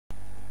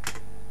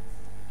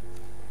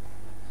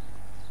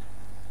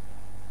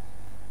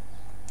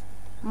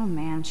Oh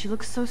man, she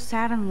looks so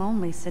sad and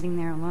lonely sitting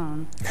there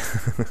alone.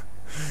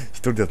 一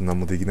人だと何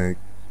もできない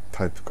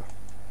タイプか。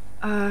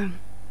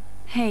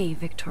Hey,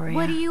 Victoria.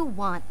 What do you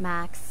want,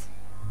 Max?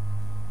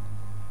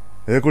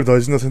 これ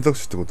大事な選択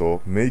肢ってこ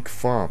と？ Make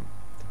fun,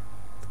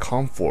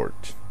 comfort。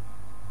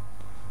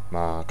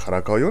まあか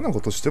らかうような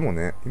ことしても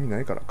ね、意味な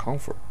いから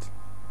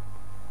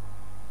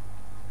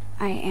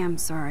comfort。I am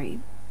sorry.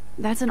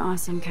 That's an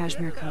awesome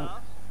cashmere coat.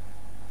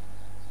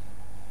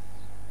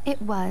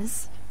 It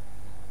was.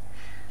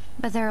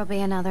 But there'll be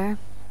another.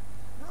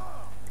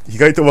 意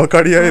外と分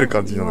かり合える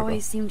感じな You のか。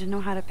 always seem to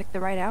know how to pick the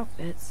right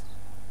outfits.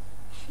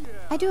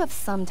 I do have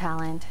some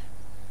talent.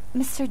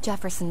 Mr.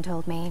 Jefferson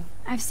told me.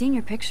 I've seen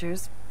your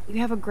pictures.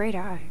 You have a great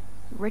eye.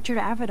 Richard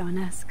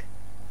Avedon-esque.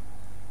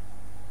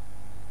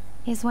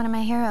 He's one of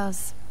my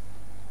heroes.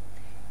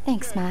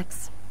 Thanks,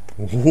 Max.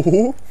 お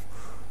お、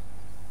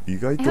意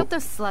外 I と hope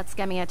those sluts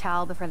get me a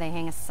towel before they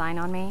hang a sign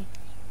on me.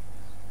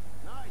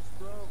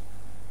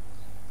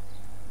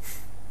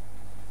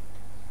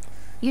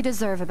 You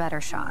deserve a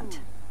better shot.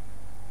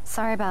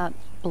 Sorry about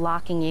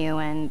blocking you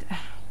and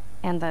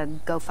the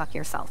go fuck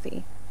your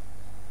selfie.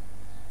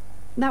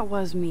 That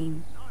was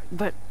mean,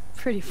 but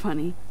pretty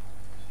funny.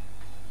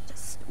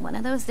 Just one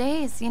of those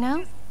days, you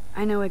know?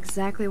 I know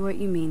exactly what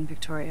you mean,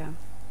 Victoria.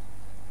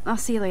 I'll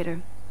see you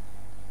later.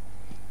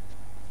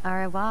 Au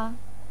revoir.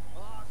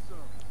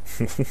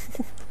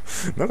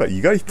 なんか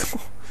意外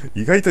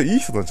といい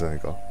人なんじゃない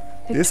か。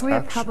This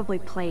Victoria action. probably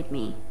played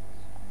me.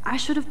 I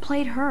should have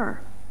played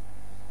her.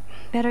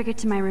 Better get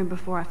to my room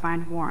before I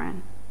find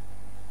Warren.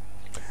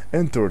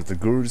 Enter the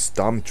girls'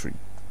 dormitory.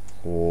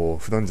 おお、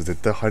普段じゃ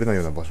絶対入れない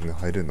ような場所に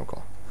入れるのか。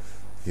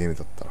ゲーム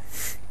だったら。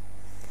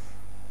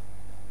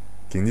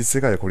現実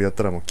世界でこれやっ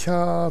たらもうキ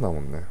ャーだ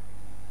もんね。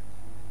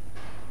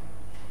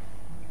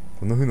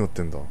こんな風になっ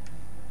てんだ。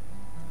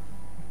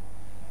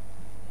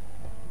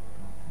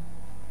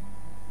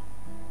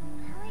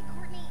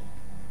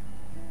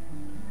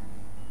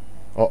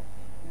あ、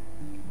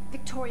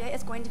Victoria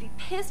is going to be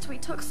pissed we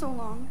took so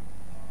long.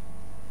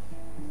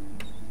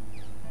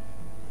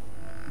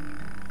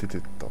 出て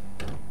った。ち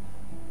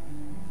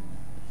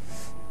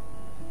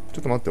ょ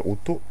っと待って、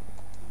音。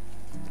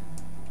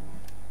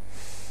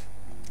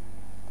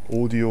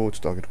オーディオをちょ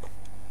っと上げるか。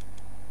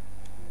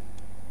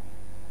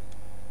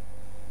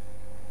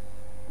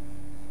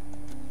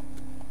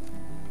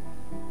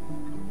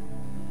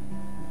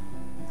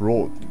ロ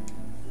ード。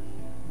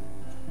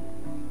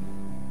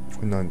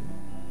これ何？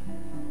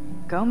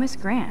 Go, Miss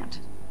Grant.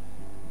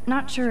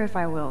 Not sure if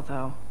I will,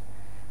 though.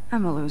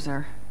 I'm a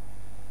loser.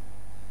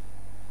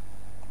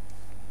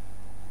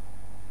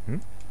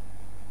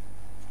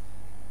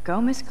 Go,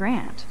 Miss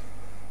Grant.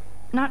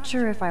 Not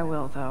sure if I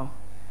will, though.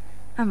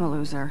 I'm a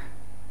loser.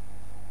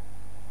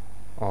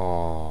 ああ、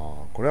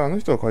これあの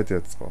人が書いた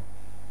やつか。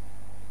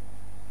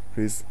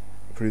Please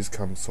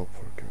come so far.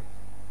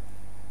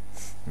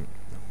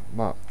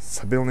 まあ、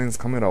サベオレンス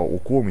カメラを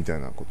置こうみたい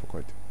なこと書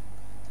いて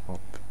ある。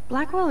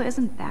Blackwell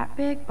isn't that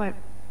big, but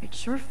it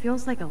sure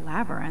feels like a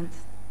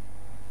labyrinth.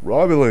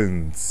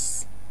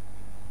 Labyrinth.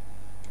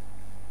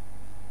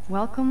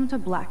 Welcome to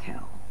Black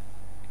Hill.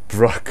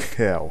 Black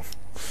Hell.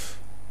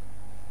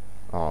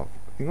 ああ、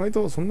意外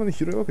とそんなに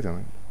広いわけじゃな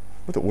いんだ。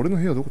待って、俺の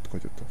部屋どこって書い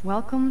てあった？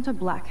 Welcome to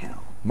Black Hill.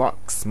 マッ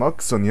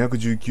クスは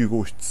219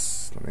号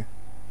室だね。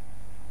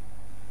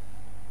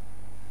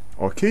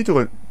あ、ケイト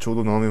がちょう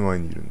ど斜め前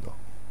にいるんだ。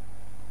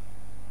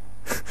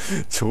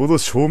ちょうど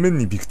正面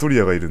にビクトリ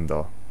アがいるん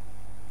だ。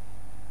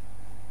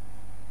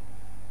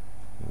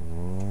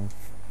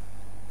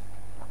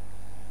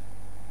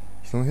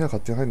人の部屋勝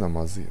手に入るのは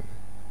まずいよね。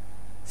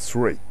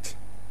Straight.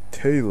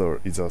 Taylor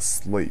is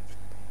asleep.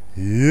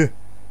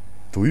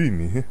 どういう意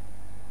味？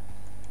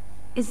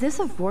 Is this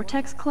a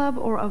Vortex Club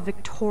or a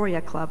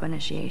Victoria Club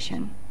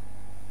initiation?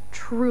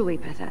 Truly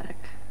pathetic.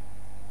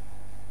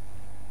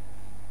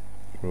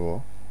 これ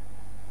は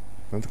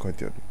なんて書い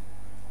てある？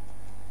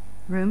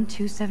 Room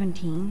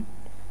 217?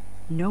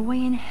 No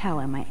way in hell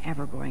am I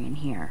ever going in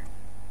here.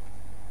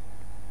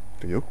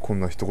 よくこ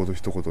んな一言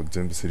一言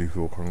全部セリ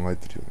フを考え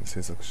てるよね、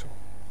制作者は。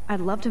I'd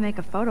love to make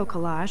a photo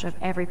collage of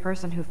every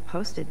person who've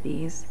posted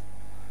these.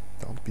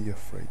 Don't be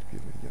afraid,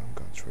 Billy. Young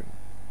gun training.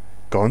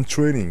 Gun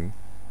training?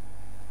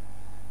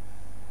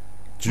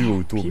 銃を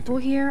撃とうみたい People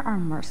な。 here are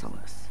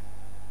merciless.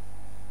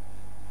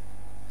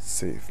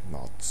 Safe,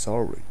 not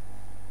sorry.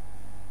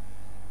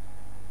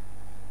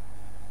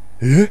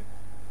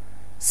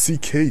 See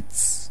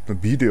Kate's the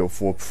video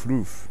for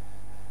proof.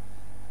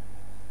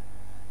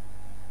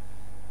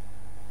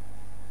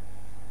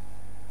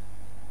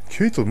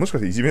 ケイトもしか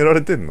していじめら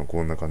れてんの？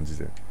こんな感じ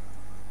で。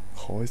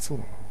かわいそう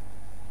だ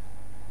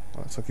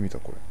な。あ、さっき見た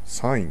これ。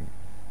Sign.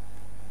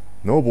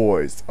 No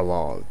boys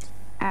allowed.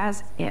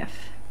 As if.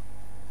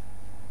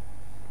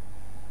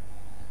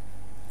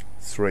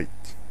 Straight.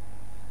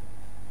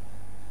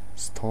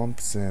 Stomp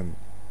them.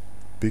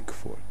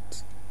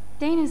 Bigfoot.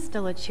 Dana's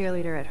still a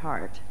cheerleader at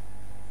heart.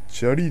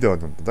 チアリーダ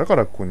ーなんだ。だか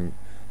らここに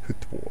フッ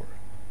トボ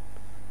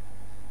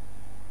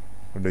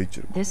ール。レイチ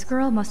ェル。 This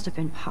girl must have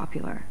been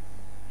popular.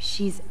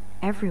 She's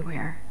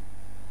everywhere.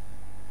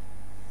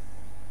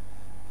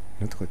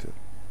 なんて書いてある？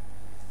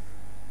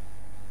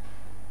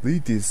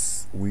 Read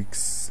this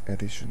week's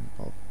edition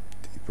of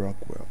the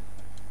Blackwell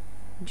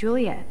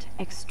Juliet,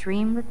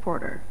 extreme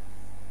reporter.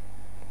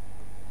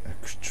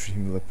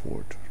 Extreme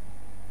Report。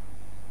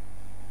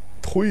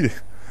 トイレ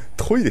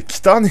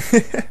汚ね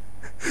え。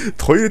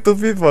トイレット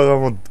ペーパーが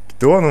もう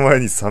ドアの前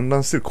に散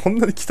乱してる。こん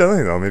なに汚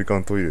いのアメリカ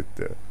のトイレっ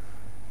て。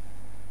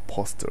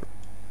ポスター。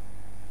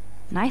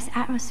 Nice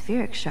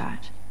atmospheric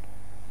shot.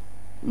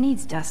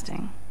 Needs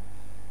dusting.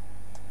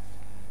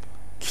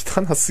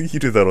 汚すぎ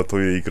るだろ、ト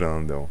イレいくらな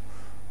んだよ。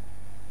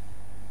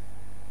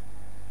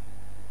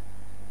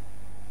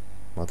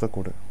また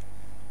これ。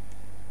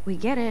 We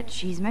get it,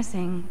 she's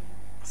missing.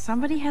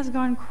 Somebody has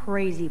gone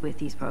crazy with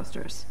these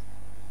posters.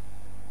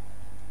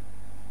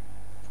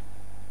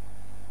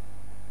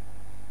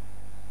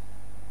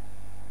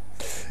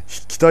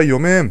 筆記体読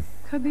めん。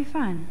 Could be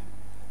fun.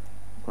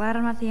 Glad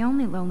I'm not the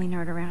only lonely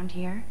nerd around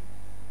here.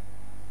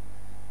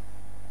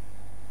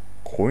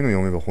 こういうの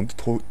読めば本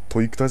当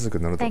トイック対策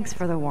になるだろ。 Thanks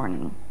for the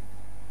warning.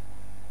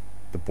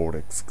 The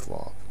Vortex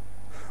Club。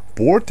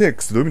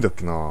 Vortex どういう意味だっ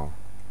けな。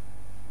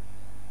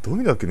どういう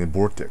意味だっけね、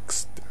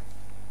Vortex って。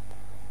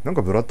なん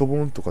かブラッドボ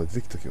ーンとか出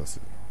てきた気がす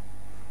る。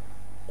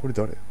これ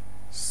誰？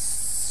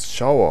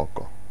シャワー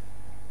か。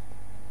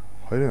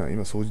入れない、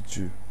今掃除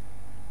中。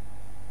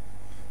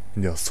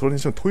いや、それに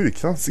してもトイレ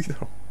汚すぎだ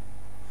ろ。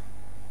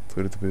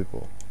トイレットペーパ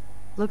ー。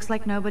 Looks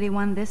like nobody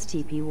won this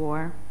TP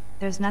war.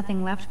 There's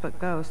nothing left but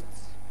ghosts.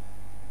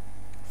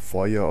 フ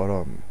ァイアア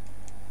ラーム。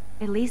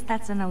 At least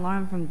that's an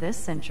alarm from this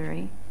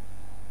century.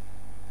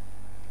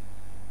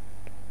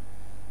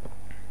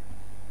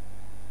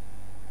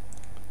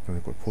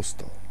 何これ、ポス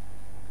ター。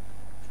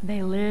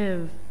 They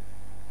live.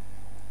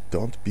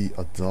 Don't be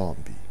a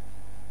zombie.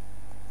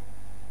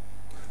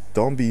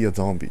 Don't be a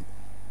zombie.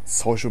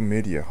 Social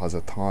media has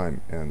a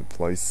time and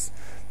place.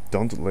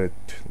 Don't let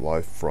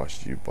life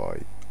flash you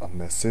by. A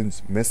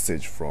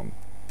message from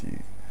the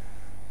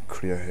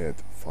Clearhead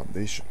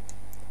Foundation.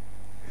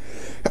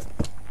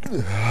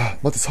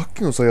 待って、さっ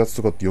きのさやつ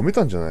とかって読め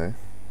たんじゃない？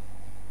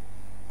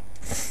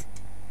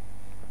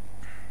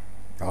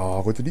ああ、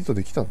こうやってリード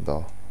できたんだ。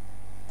筆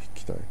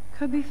記体。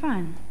 Could be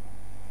fun.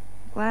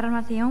 Glad I'm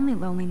not the only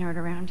lonely nerd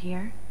around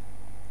here.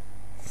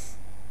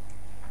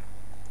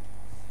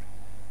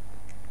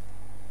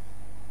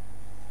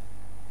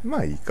 ま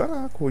あいいか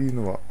な、こういう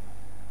のは。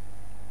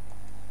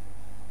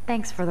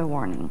 Thanks for the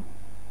warning.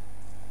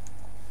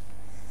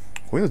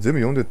 こういうの全部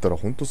読んでったら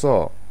ほんと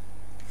さ、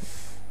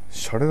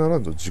シャレなら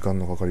んぞ、時間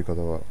のかかり方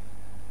が。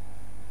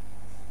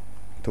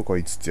とか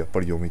言いつつやっぱ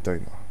り読みた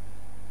いな。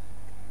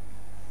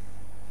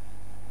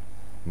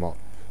まあ、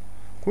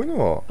こういう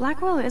のは、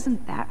 Blackwell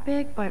isn't that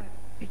big, but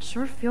it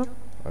sure feels...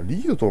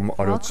 リードと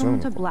あれは違うの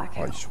Welcome to か。 Black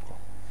あ、 Hill. 一緒か。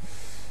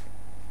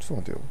ちょっと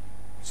待てよ。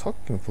さっ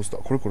きのポスタ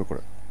ー、これ。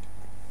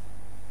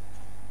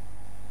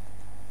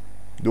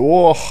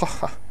おーは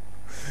は。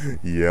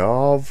や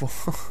ば。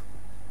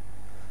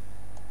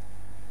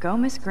 Go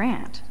Miss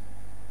Grant.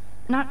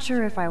 Not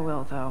sure if I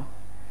will, though.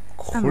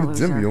 これ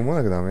全部読ま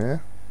なきゃダ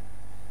メ？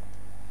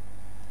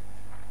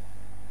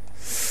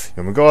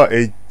読むか。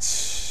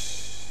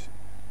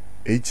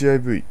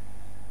HIV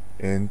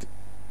and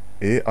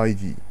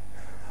AID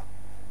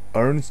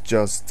aren't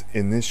just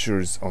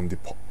initials on the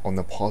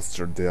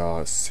poster. They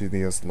are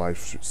serious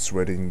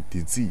life-threatening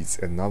disease,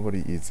 and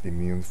nobody is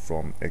immune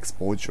from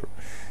exposure.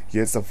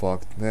 Here's the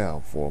fact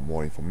now for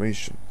more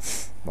information.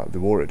 The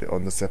word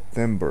on the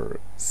September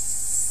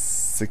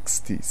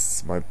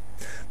 60th,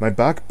 my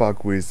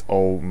backpack with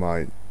all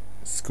my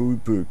school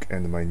book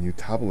and my new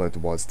tablet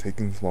was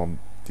taken from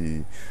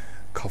the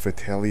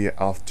cafeteria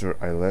after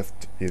I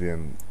left it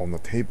on the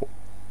table.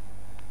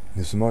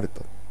 盗まれ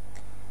た。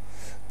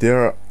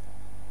There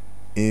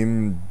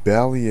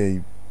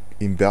invaluable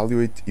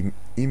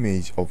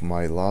image of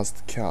my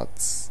lost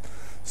cats,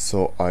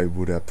 so I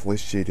would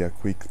appreciate a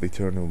quick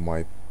return of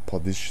my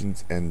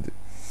possessions and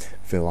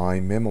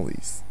feline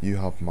memories. You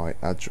have my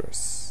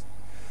address.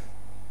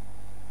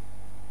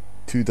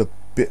 To the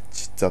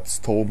bitch that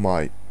stole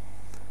my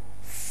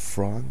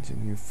front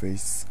new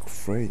face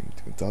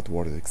framed. That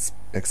was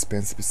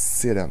expensive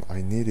sedan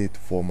I needed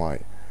for my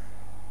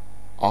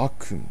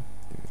Akun.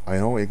 I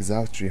know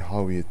exactly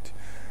how it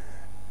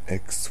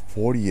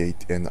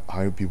exfoliate, and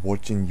I'll be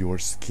watching your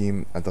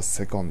scheme at the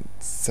second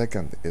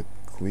it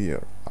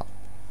clear up.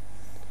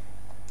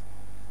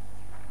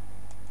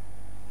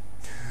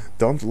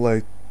 Don't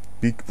let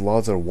Big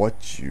Brother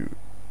watch you.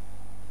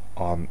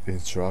 An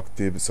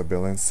interactive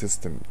surveillance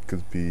system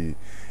could be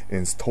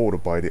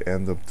installed by the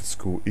end of the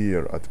school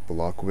year at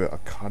Blackwell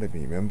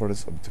Academy.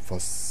 Members of the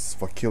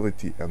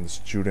faculty and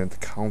student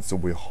council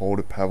will hold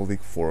a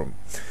public forum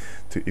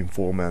to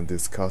inform and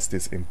discuss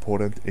this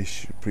important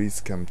issue.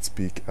 Please come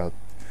speak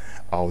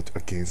out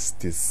against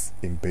this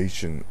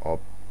invasion of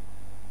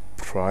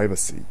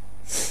privacy.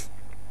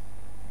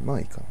 まあ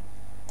いいかな。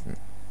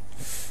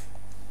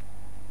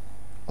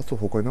あと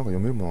他になんか読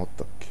めるものあっ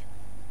たっけ？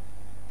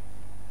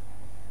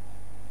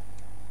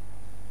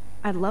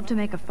 I'd love to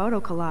make a photo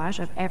collage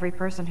of every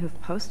person who've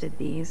posted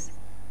these.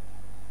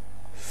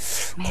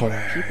 こ Man, れ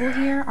people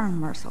here are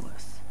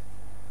merciless.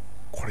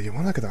 これ読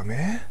まなきゃダ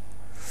メ？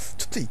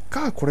ちょっといっ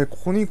か、これこ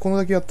こにこの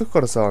だけやっとく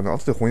からさ、後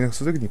で翻訳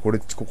するときにこ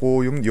こ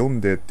を読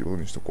んでってこと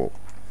にしとこ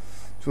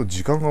う。ちょっと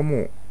時間がも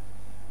う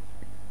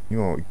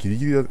今ギリ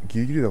ギ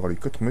リだから一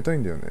回止めたい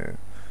んだよね。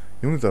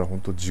読んでたら本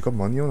当時間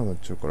間に合わなくなっ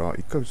ちゃうから、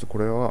一回ちょっとこ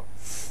れは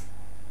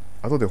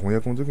後で翻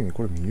訳の時に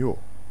これ見よ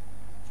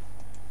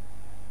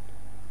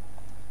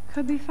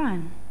Could be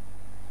fun.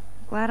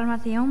 Glad I'm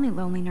not the only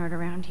lonely nerd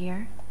around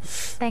here.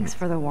 Thanks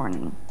for the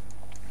warning. う。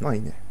まあい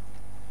いね。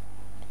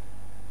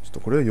ちょっと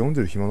これは読ん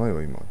でる暇ない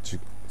わ今。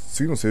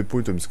次のセーブポ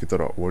イント見つけた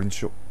ら終わりに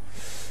しよう。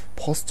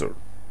ポスター。こ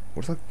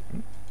れさっき、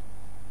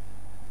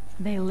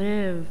They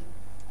live.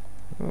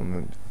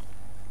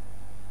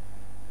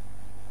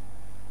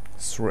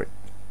 Straight.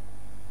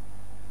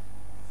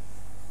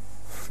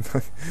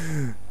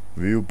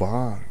 Will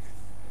bang.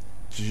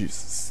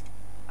 Jesus.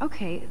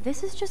 Okay,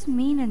 this is just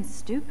mean and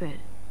stupid.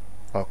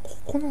 あ、こ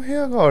この部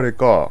屋があれ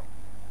か。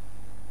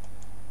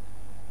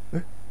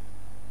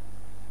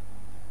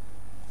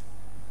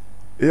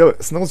やばい、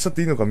そんなことしちゃっ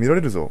ていいのか見ら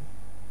れるぞ。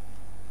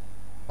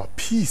あ、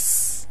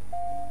peace.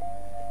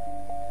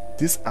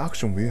 This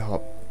action will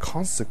have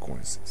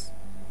consequences.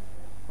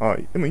 あ、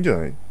でもいいんじゃ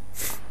ない？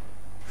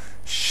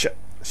シャッ、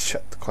シャ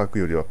ッと書く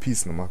よりはピー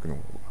スのマークの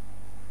方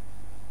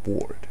が。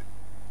bored.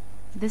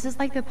 This is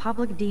like the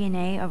public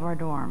DNA of our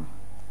dorm.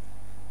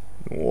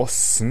 お、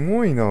す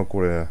ごいな、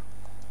これ。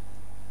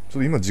ちょ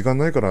っと今時間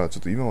ないから、ち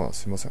ょっと今は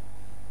すいません。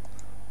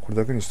これ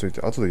だけにしとい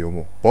て、後で読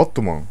もう。バッ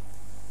トマン。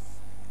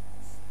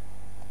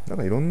なん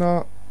かいろん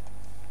な、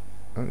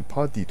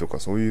パーティーとか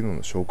そういうの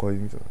の紹介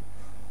みたいな。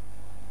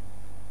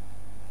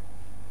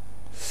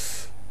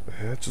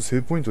ちょっとセ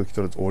ーブポイントが来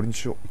たら終わりに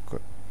しよう、一回。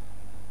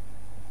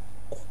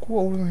ここ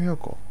は俺の部屋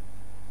か。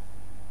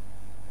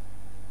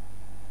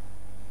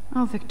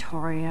Oh,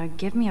 Victoria,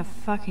 give me a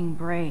fucking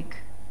break.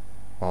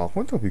 あ、こ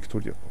の人がビクト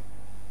リアか。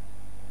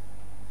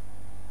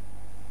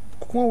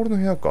ここが俺の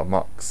部屋か、マ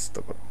ックス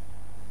だから。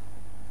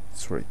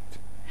Straight.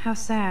 How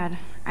sad.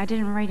 I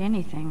didn't write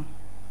anything.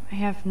 I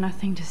have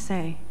nothing to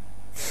say.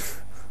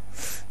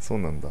 そう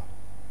なんだ。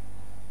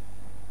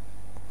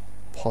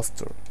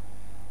Poster.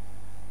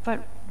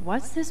 But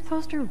what's this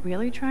poster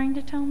really trying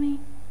to tell me?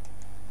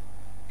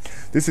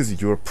 This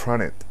is your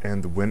planet,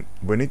 and when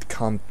it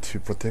comes to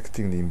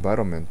protecting the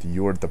environment,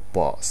 you're the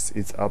boss.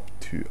 It's up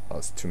to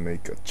us to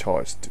make a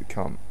choice to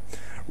come.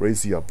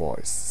 Raise your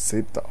voice.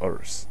 Save the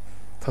earth.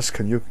 確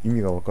かによく意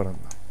味がわからんな。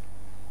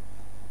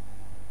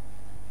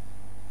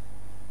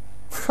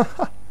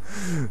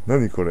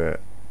何これ？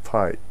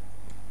パイ。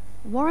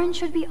Warren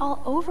should be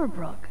all over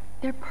Brooke.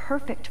 They're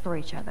perfect for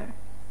each other.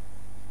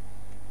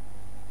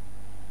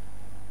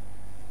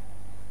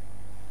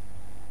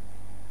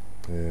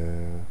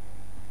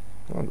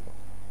 なんだ？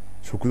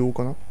食堂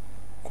かな？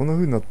こんな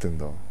風になってん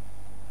だ。入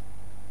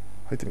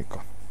ってみっか。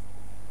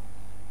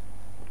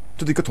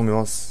ちょっと一回止め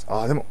ます。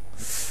あーでも、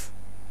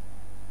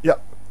いや、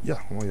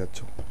もうやっ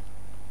ちゃおう。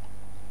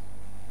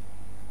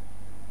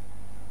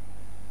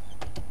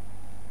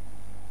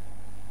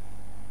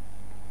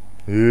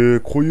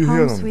こういう部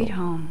屋 Home なん sweet だ。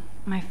home.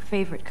 My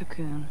favorite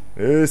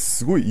cocoon.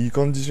 すごいいい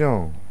感じじゃ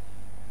ん。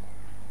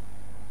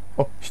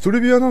あ、一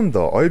人部屋なんだ。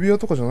相部屋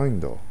とかじゃないん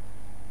だ。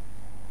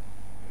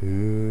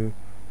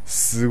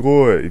す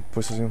ごいいっ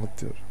ぱい写真貼っ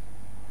てある。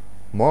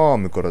マー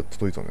ムから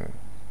届いたね。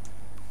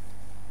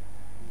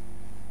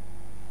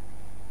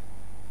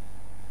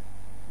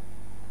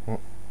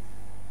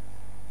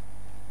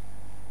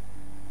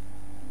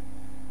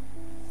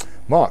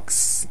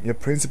Max, your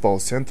principal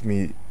sent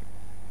me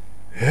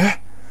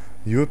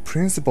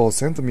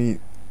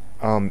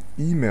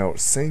email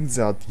saying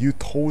that you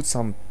told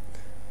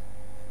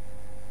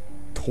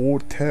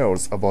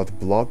tales about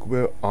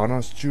Blackwell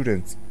honor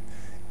students.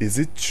 Is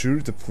it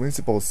true the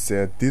principal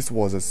said this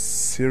was a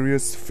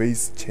serious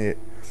face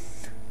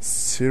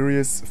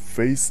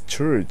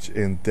church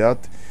and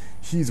that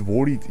he's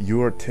worried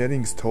you are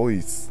telling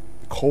stories?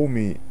 Call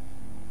me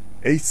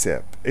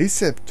ASAP.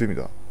 ASAP って意味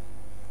だ。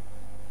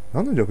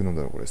何の略なん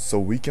だろうこれ。So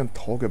we can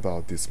talk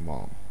about this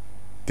mom.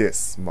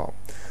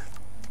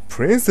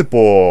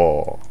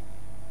 Principal!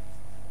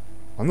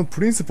 あの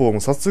プリンシパルも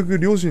早速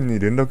両親に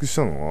連絡し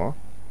たの？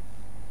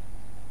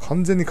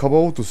完全にかば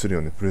おうとしてる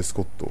よね、プレス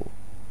コット。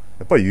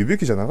やっぱり言うべ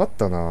きじゃなかっ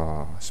た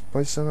な。失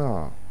敗した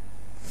な。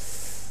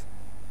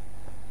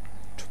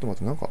ちょっと待っ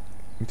て、なんか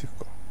見てい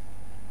くか。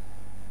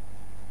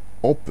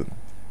オープン。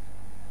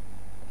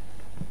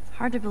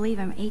Hard to believe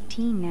I'm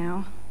 18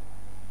 now.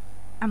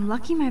 I'm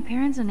lucky my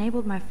parents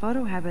enabled my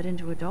photo habit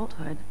into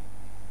adulthood.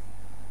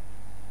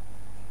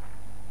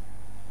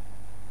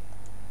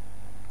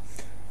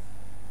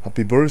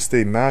 Happy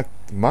birthday,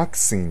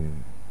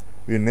 Maxine.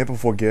 We'll never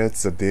forget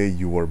the day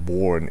you were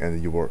born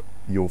and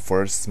your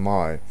first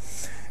smile.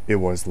 It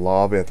was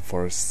love at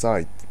first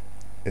sight.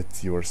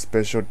 It's your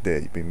special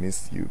day. We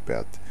miss you,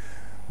 but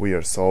we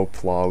are so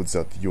proud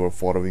that you are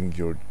following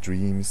your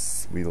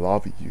dreams. We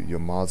love you, your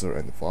mother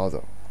and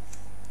father.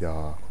 いや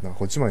ー、なんか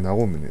こっちまで和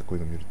むね、こう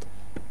いうの見ると。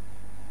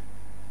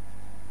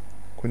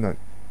これ何？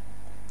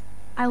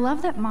 I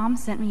love that Mom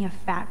sent me a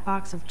fat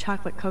box of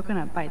chocolate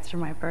coconut bites for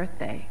my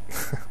birthday.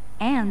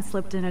 And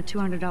slipped in a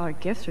 $200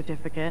 gift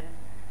certificate.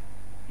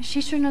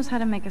 She sure knows how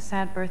to make a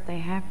sad birthday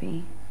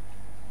happy.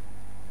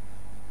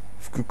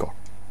 服か。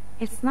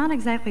 It's not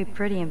exactly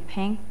pretty in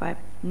pink, but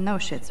no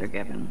shits are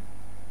given.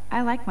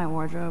 I like my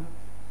wardrobe.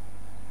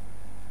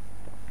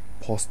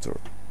 Poster.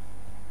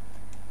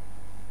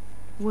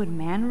 Would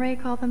Man Ray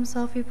call them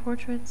selfie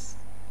portraits?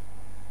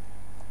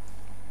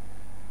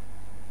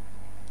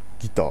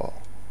 Guitar.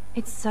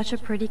 It's such a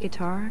pretty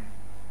guitar.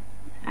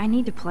 I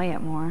need to play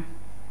it more.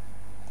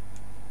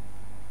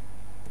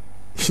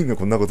 いいの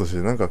こんなことし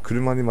て、なんか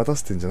車に待た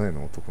せてんじゃない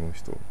の男の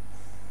人。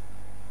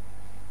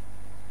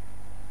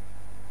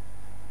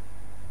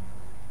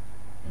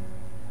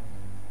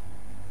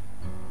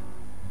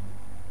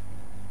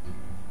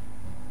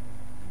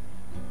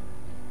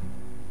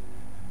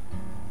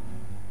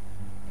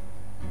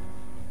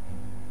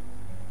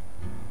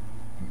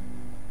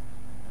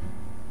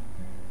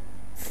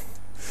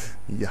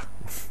いや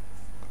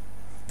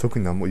特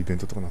に何もイベン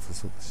トとかなさ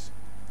そうだし。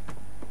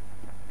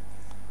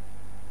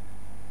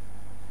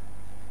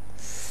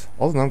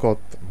あとなんかあっ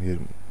た見える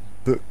もん。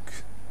Book.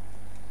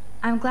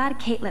 I'm glad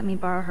Kate let me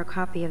borrow her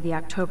copy of The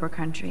October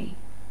Country.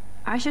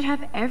 I should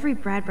have every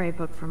Bradbury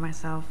book for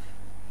myself.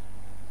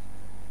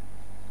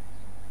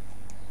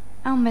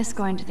 I'll miss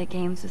going to the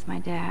games with my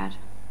dad.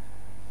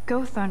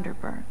 Go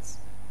Thunderbirds.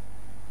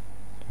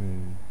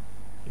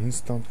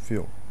 Instant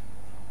film.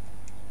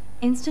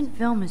 Instant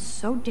film is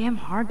so damn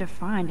hard to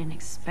find and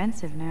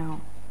expensive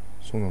now.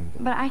 そうなんだ。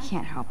 But I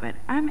can't help it.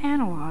 I'm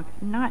analog,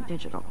 not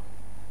digital.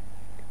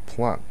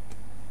 Plant.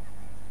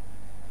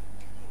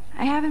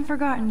 I haven't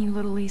forgotten you,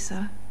 little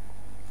Lisa.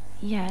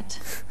 Yet.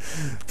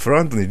 プ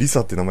ラントにリ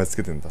サって名前つ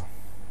けてんだ。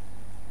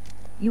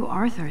 You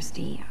are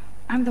thirsty.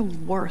 I'm the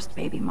worst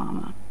baby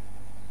mama.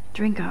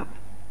 Drink up.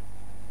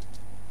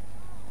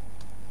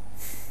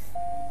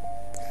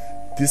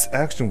 This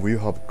action will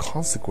have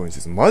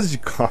consequences. マジ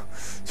か。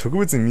植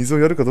物に水を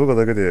やるかどうか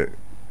だけで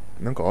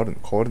なんかあるの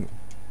変わるの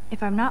If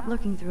I'm not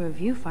looking through a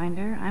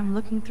viewfinder, I'm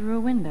looking through a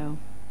window.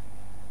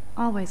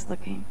 Always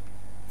looking.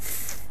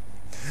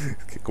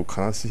 結構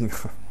悲しいな。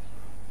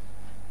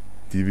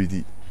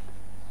DVD.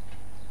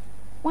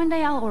 One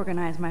day I'll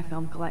organize my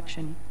film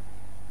collection.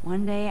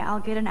 One day I'll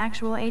get an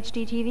actual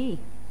HD TV.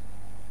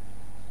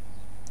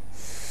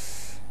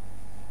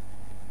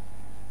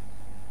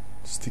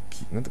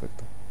 Sticky. なんて書い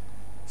た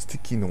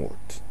Sticky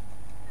note.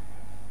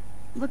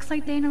 Looks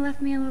like Dana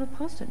left me a little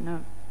post-it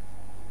note.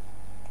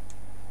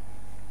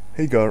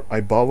 Hey girl,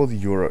 I borrowed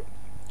your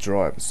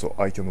drive so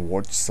I can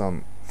watch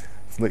some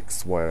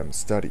flicks while I'm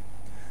studying.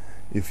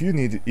 If you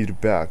need it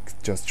back,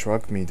 just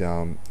track me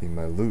down in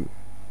my room.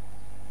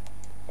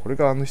 これ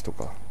があの人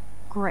か。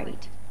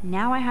 Great.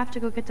 Now I have to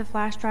go get the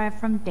flash drive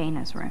from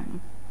Dana's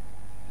room.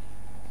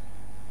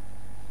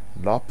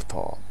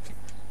 Laptop.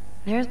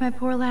 There's my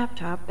poor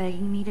laptop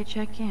begging me to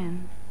check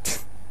in.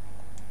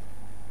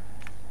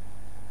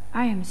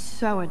 I am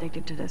so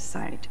addicted to this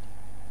site.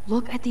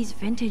 Look at these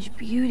vintage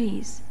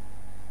beauties.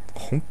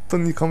 本当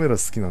にカメラ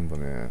好きなんだ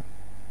ね。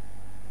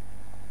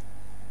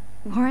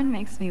 Warren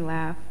makes me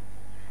laugh.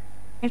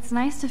 It's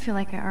nice to feel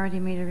like I already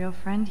made a real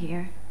friend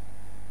here.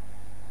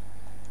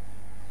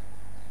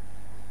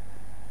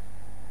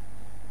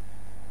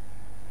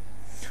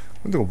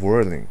 でもボ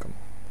ラリンかも。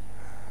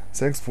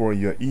Thanks for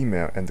your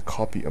email and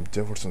copy of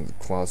Jefferson's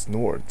class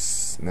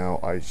notes. Now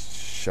I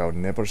shall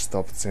never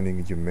stop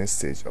sending you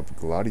message of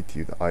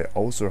gratitude. I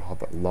also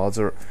have a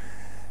rather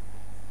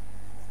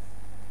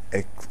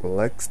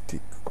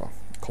eclectic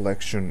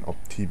collection of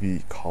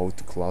TV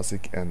cult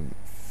classic and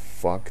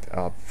fucked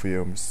up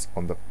films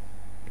on the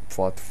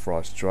flat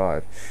flash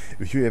drive.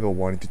 If you ever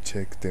wanted to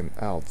check them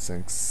out,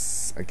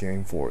 thanks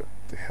again for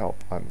the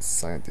help. I'm a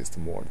scientist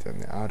more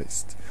than an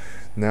artist.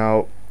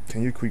 Now,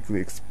 can you quickly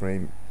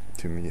explain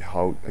to me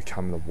how a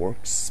camera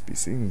works? Be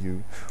seeing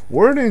you. ウ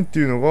ォーレンって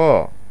いうの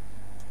が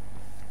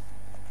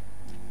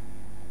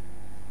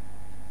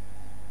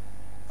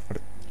あ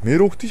れメー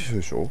ル送ってきた人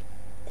でしょ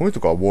この人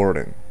かウォー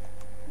レン。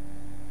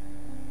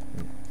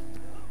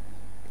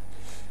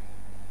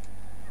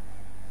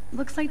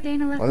Looks like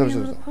Dana left me a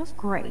little post.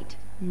 Great.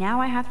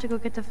 Now I have to go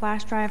get the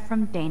flash drive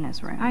from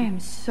Dana's room. I am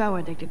so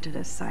addicted to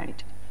this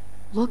site.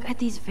 Look at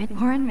these vid.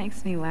 Warren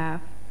makes me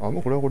laugh. あ、も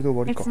うこれはこれで終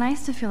わり It's か。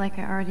 nice to feel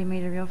like I already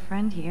made a real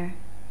friend here.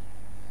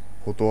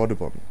 フォトアル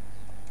バム。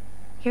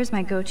 Here's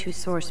my go-to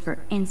source for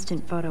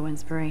instant photo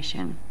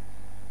inspiration.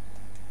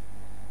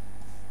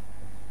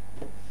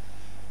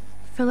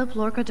 Philip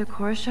Lorca de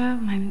Corsia,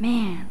 my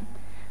man.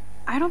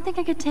 I don't think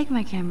I could take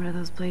my camera to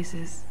those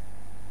places.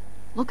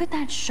 Look at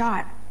that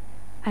shot.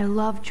 I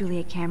love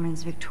Julia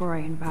Cameron's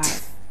Victorian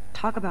vibe.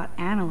 Talk about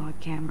analog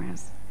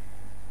cameras.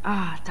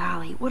 Ah,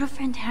 Dolly, what a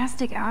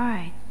fantastic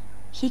eye.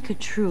 He could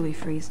truly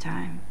freeze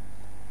time.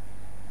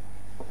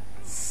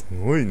 す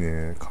ごい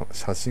ね。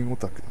写真オ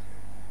タクだね。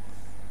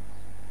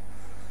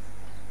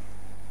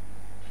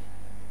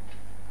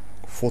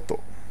フォト。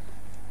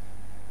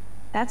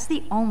 That's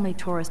the only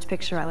tourist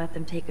picture I let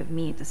them take of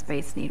me at the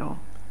Space Needle.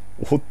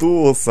 お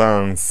父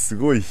さんす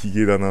ごいヒ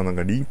ゲだな。なん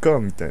かリンカー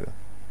ンみたいな。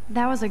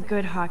 That was a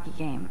good hockey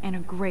game and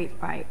a great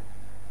fight.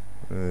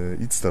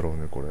 いつだろう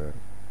ねこれ。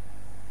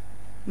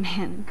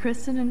 Man,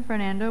 Kristen and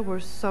Fernando were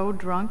so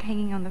drunk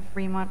hanging on the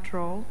Fremont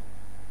Troll.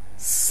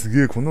 す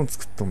げえ、こんなの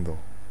作ったんだ。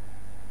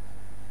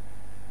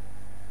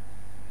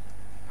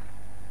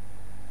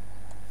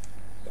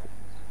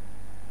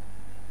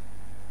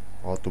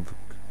アートブック。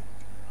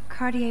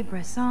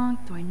 Cartier-Bresson,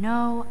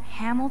 Doisneau,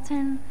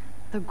 Hamilton,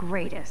 the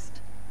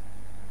greatest.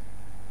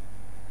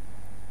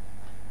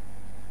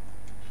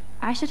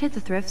 I should hit the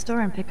thrift store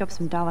and pick up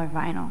some dollar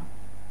vinyl.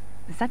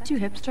 Is that too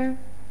hipster?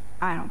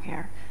 I don't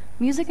care.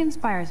 Music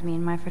inspires me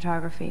in my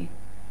photography.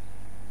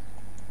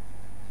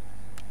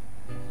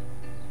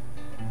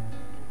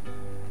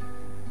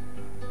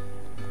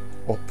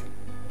 Up.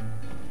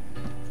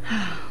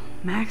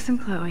 Max and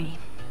Chloe,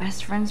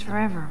 best friends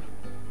forever.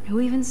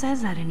 Who even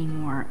says that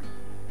anymore?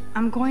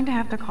 I'm going to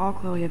have to call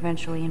Chloe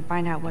eventually and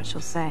find out what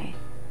she'll say.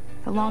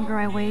 The longer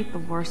I wait, the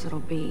worse it'll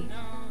be.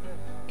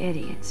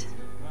 Idiot.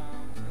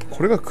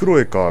 これがクロ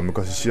エか。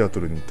昔シアト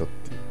ルにいたっ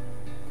ていう。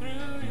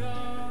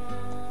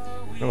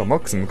なんかマ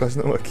ックス昔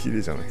の方が綺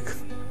麗じゃないか。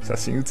写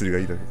真写りが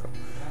いいだけか。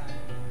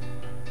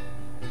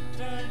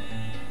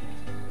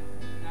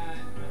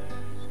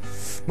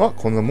まあ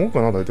こんなもん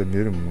かな。大体見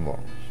えるものは。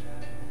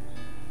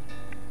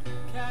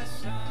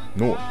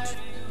ノー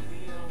ト。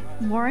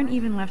 Warren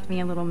even left me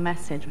a little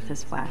message with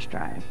his flash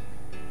drive.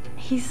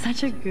 He's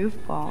such a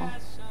goofball.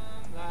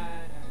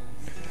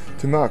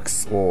 To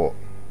Max or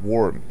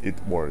Warm it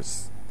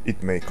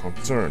may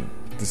concern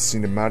the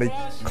cinematic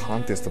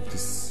contest of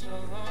this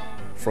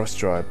flash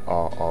drive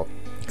are of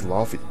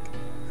graphic,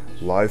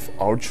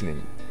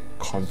 life-altering,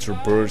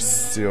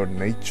 controversial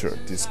nature.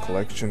 This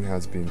collection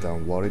has been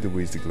downloaded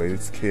with the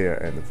greatest care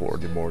and for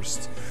the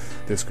most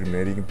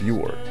discriminating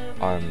viewer.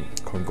 I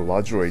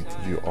congratulate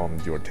you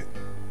on your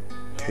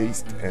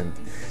taste and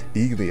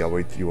eagerly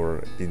await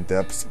your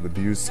in-depth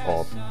reviews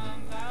of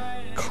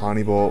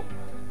Cannibal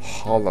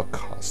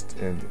Holocaust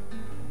and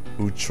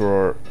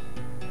Ultra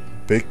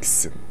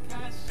Vixen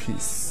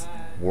Peace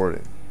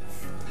Warden.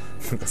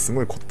 なんかす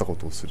ごい凝ったこ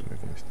とをするね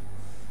この人。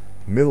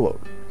Miller.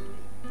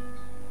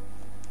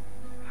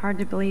 Hard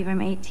to believe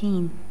I'm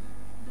 18.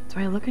 Do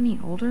I look any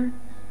older?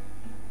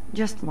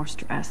 Just more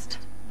stressed.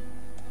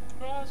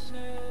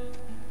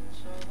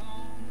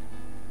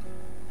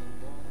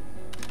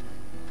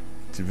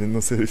 自分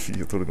のセルフィ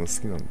ーを撮るの好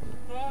きなんだね。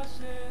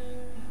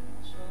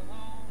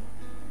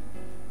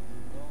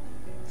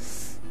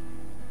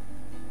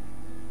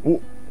お、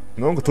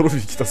なんかトロフィ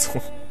ー来た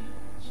ぞ。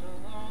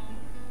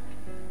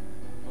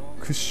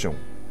クッション。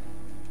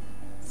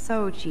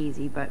 So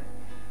cheesy, but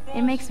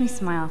it makes me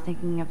smile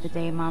thinking of the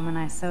day Mom and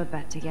I sewed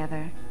that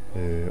together.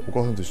 お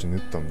母さんと一緒に縫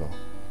ったんだ。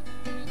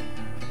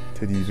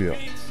テディベア。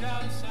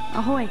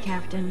 Ahoy,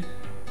 Captain.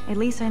 At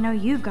least I know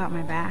you've got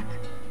my back.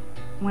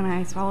 When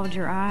I swallowed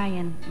your eye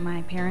and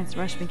my parents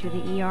rushed me to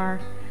the ER,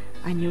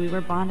 I knew we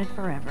were bonded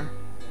forever.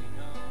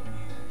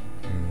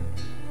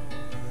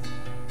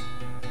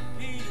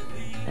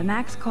 The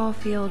Max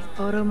Caulfield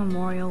Photo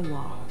Memorial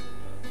Wall.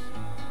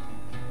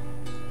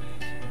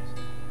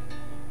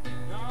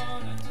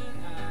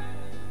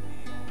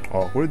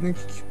 あ、これ電気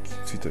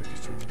ついたり消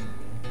した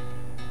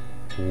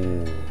り。お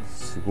お、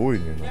すごい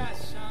ね、なんか。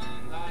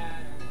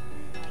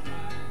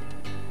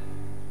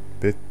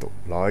ベッド、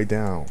lie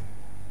down。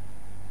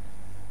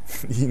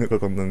いいのか、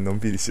こんなにのん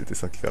びりしてて、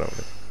さっきから俺。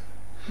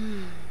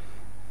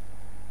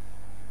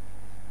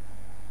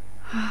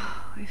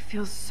It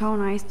feels so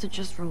nice to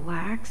just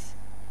relax.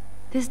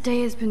 This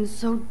day has been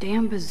so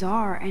damn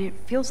bizarre, and it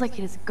feels like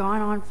it has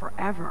gone on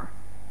forever.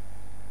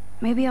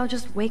 Maybe I'll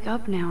just wake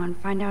up now and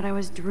find out I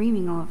was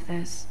dreaming all of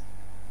this.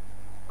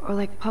 Or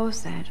like Poe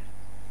said,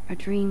 a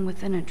dream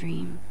within a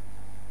dream.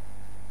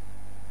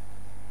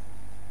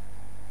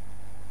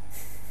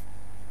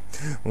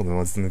 もう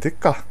まず寝てっ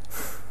か。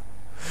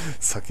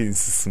先に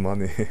進ま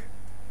ねえ。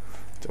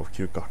じゃあ起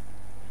きるか。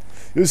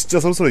よし、じゃ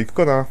あそろそろ行く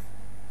かな。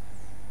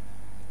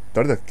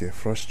誰だっけ？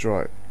フラッシュド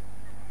ライブ。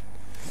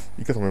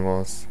いいかと思い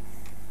ます。